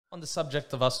On the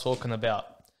subject of us talking about,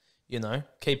 you know,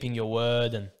 keeping your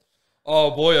word and...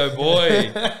 Oh, boy, oh,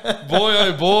 boy. Boy,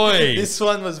 oh, boy. This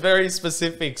one was very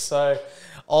specific. So,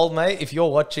 old mate, if you're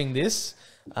watching this...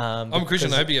 I'm a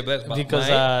Christian, I hope you're blessed.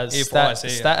 Because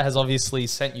Stat has obviously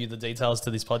sent you the details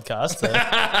to this podcast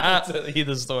to hear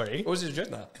the story. What was his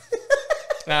address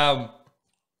now?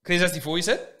 Ecclesiastes 4, you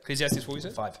said? Ecclesiastes 4, you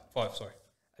said? 5. 5, sorry.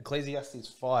 Ecclesiastes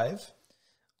 5.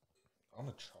 I'm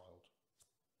a child.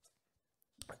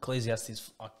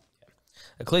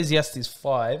 Ecclesiastes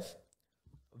 5,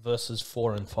 verses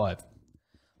 4 and 5.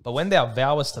 But when thou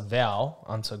vowest a vow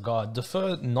unto God,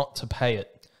 defer not to pay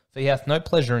it, for he hath no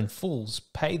pleasure in fools.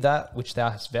 Pay that which thou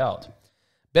hast vowed.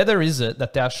 Better is it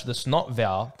that thou shouldest not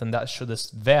vow than that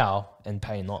shouldest vow and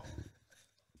pay not.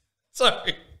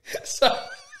 Sorry.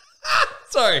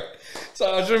 Sorry,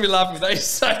 I shouldn't be laughing, but that is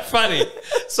so funny.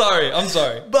 Sorry, I'm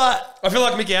sorry. But I feel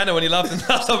like Mickey Anna when he laughed and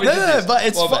laughed. no, but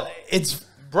it's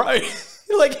bro.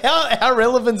 Like, how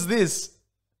relevant is this?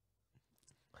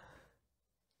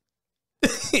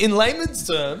 In layman's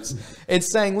terms,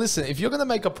 it's saying, listen, if you're going to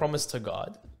make a promise to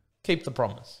God, keep the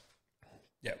promise.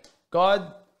 Yeah.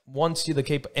 God wants you to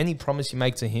keep any promise you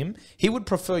make to him. He would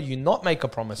prefer you not make a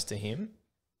promise to him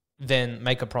than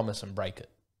make a promise and break it.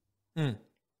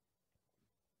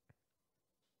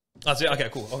 That's it. Okay,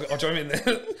 cool. I'll join in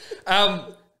there.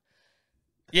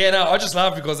 Yeah, no, I just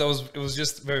laughed because it was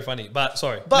just very funny. But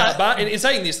sorry. But in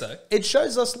saying this though, it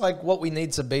shows us like what we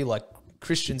need to be like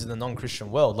Christians in a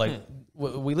non-Christian world. Like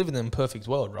we live in an imperfect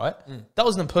world, right? That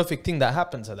was an imperfect thing that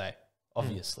happened today,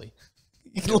 obviously.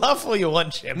 You can laugh all you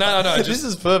want, Shep. No. This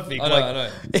is perfect. I know.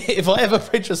 If I ever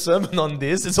preach a sermon on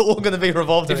this, it's all going to be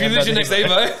revolved around. If you listen next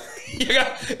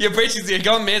Evo, you're preaching to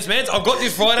go on, man. I've got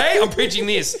this Friday. I'm preaching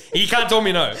this. You can't tell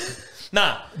me no.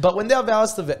 Nah. But when thou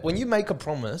vows when you make a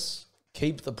promise,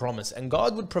 keep the promise. And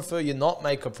God would prefer you not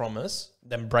make a promise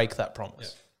than break that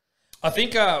promise. Yeah. I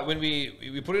think when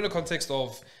we put it in the context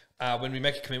of when we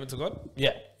make a commitment to God.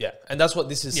 Yeah. And that's what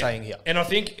this is saying here. And I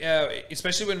think,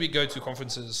 especially when we go to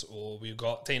conferences or we've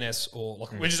got TNS or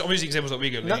like, which is obviously examples that we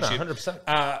go leadership. No,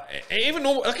 100%. Even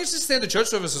normal, like it's just standard church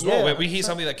service as well, where we hear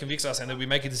something that convicts us and then we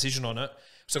make a decision on it.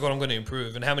 So God, I'm going to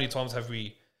improve. And how many times have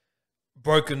we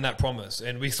broken that promise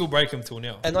and we still break them till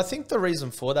now? And I think the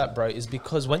reason for that, bro, is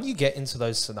because when you get into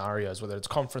those scenarios, whether it's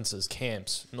conferences,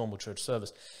 camps, normal church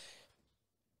service,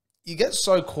 you get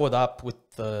so caught up with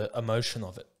the emotion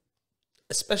of it.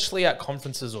 Especially at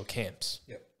conferences or camps.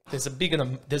 Yep. There's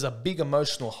a big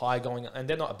emotional high going on, and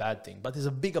they're not a bad thing, but there's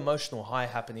a big emotional high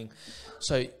happening.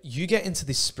 So you get into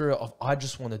this spirit of, I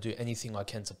just want to do anything I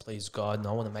can to please God, and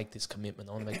I want to make this commitment,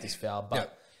 I want to make this vow.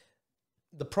 But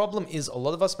the problem is a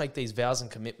lot of us make these vows and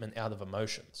commitment out of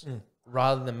emotions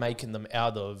rather than making them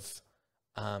out of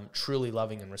truly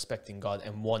loving and respecting God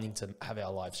and wanting to have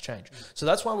our lives change. So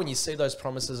that's why when you see those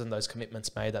promises and those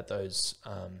commitments made at those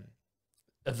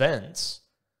events,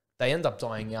 they end up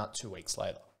dying out 2 weeks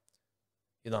later.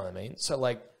 You know what I mean? So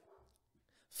like,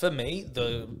 for me,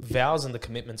 the vows and the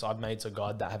commitments I've made to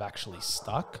God that have actually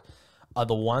stuck are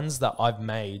the ones that I've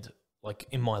made like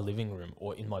in my living room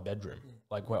or in my bedroom,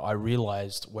 like where I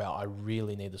realized, wow, I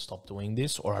really need to stop doing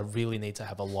this, or I really need to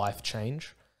have a life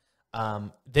change.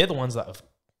 They're the ones that I've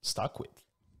stuck with.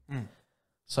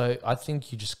 So I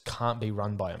think you just can't be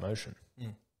run by emotion.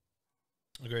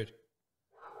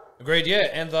 Agreed, yeah.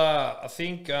 And I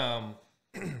think,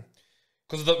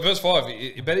 because verse 5,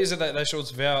 it better is it that thou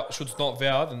shouldst not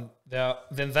vow, than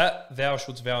that thou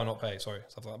shouldst vow and not pay. Sorry,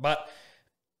 stuff like that. But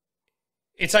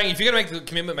it's saying if you're going to make the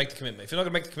commitment, make the commitment. If you're not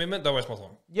going to make the commitment, don't waste my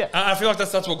time. Yeah. I feel like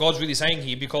that's what God's really saying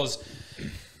here, because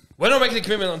we're not making the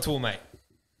commitment until May.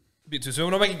 So we're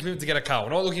not making a commitment to get a car.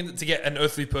 We're not looking to get an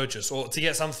earthly purchase or to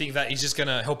get something that is just going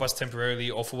to help us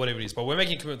temporarily or for whatever it is. But we're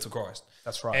making a commitment to Christ.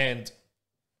 That's right. And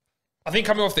I think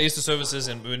coming off the Easter services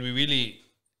and when we really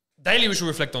daily we should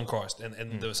reflect on Christ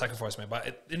and the sacrifice made.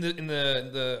 But in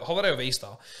the holiday of Easter,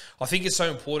 I think it's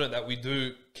so important that we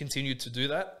do continue to do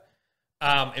that,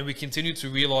 and we continue to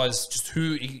realize just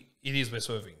who it is we're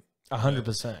serving.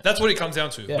 100%. That's what it comes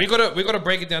down to. Yeah. We gotta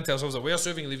break it down to ourselves that we are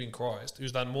serving a living Christ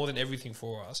who's done more than everything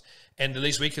for us, and the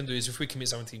least we can do is if we commit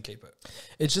something to keep it.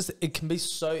 It's just, it can be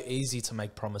so easy to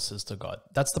make promises to God.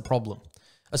 That's the problem,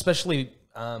 especially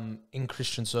in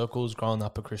Christian circles, growing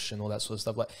up a Christian, all that sort of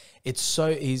stuff. Like, it's so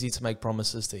easy to make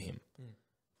promises to Him,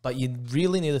 but you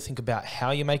really need to think about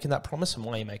how you're making that promise and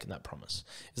why you're making that promise.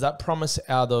 Is that promise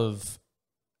out of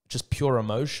just pure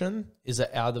emotion? Is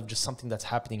it out of just something that's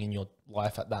happening in your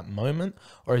life at that moment?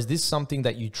 Or is this something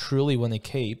that you truly want to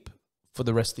keep for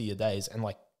the rest of your days and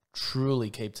like truly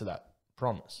keep to that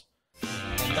promise?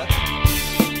 And that's